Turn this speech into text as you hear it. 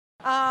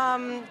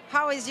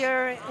How is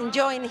your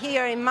enjoying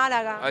here in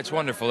Malaga? It's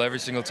wonderful. Every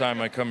single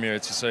time I come here,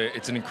 it's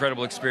an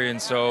incredible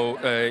experience. So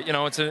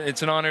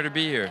it's an honor to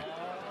be here.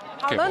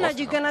 How long are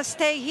you gonna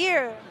stay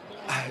here?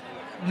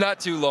 Not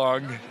too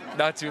long.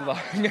 Not too long.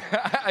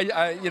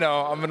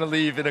 I'm gonna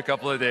leave in a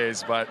couple of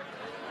days, but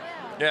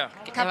yeah.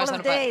 A couple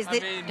of days. I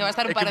mean,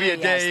 it could be a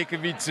day, it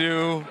could be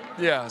two.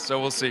 Yeah, so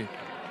we'll see.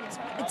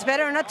 It's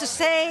better not to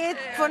say it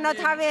for not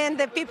having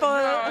the people.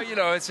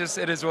 No, it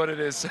is what it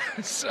is.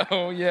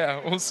 So yeah,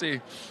 we'll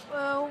see.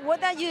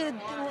 What are you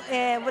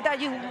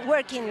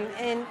working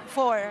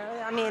for?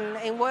 I mean,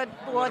 in what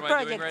What am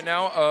I doing right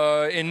now?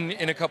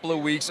 In a couple of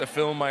weeks, a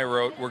film I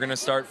wrote. We're gonna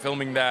start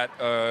filming that.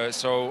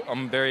 So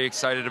I'm very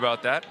excited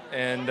about that.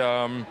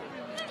 And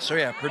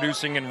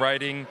producing and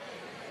writing,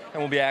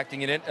 and we'll be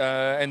acting in it.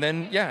 And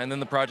then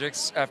the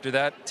projects after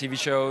that, TV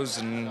shows,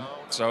 and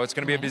so it's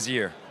gonna be a busy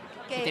year.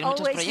 Okay,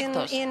 always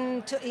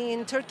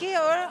in Turkey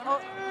or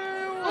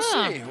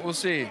We'll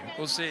see.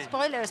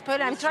 Spoiler.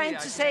 I'm trying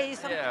to say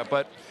something. Yeah,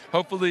 but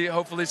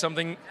hopefully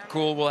something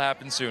cool will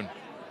happen soon.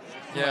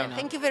 Yeah.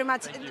 Thank you very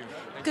much.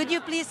 Could you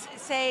please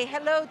say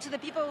hello to the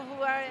people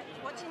who are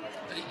watching?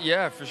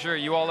 Yeah, for sure.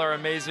 You all are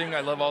amazing.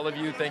 I love all of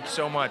you. Thank you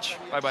so much.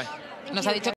 Bye-bye. Thank you.